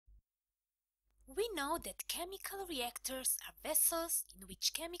We know that chemical reactors are vessels in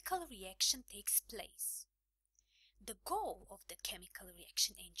which chemical reaction takes place. The goal of the chemical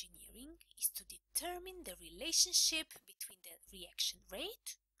reaction engineering is to determine the relationship between the reaction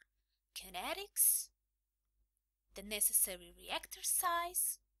rate, kinetics, the necessary reactor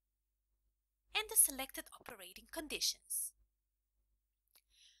size, and the selected operating conditions.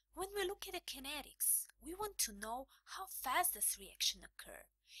 When we look at the kinetics, we want to know how fast does reaction occur.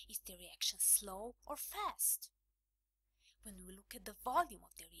 Is the reaction slow or fast? When we look at the volume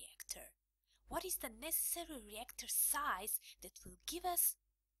of the reactor, what is the necessary reactor size that will give us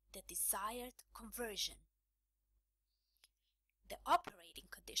the desired conversion? The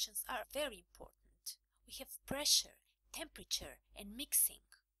operating conditions are very important. We have pressure, temperature, and mixing.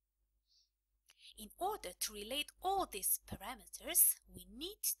 In order to relate all these parameters, we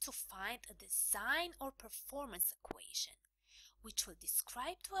need to find a design or performance equation, which will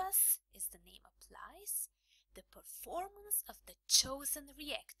describe to us, as the name applies, the performance of the chosen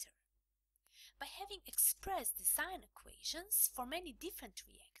reactor. By having expressed design equations for many different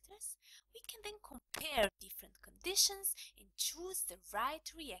reactors, we can then compare different conditions and choose the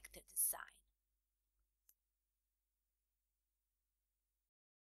right reactor design.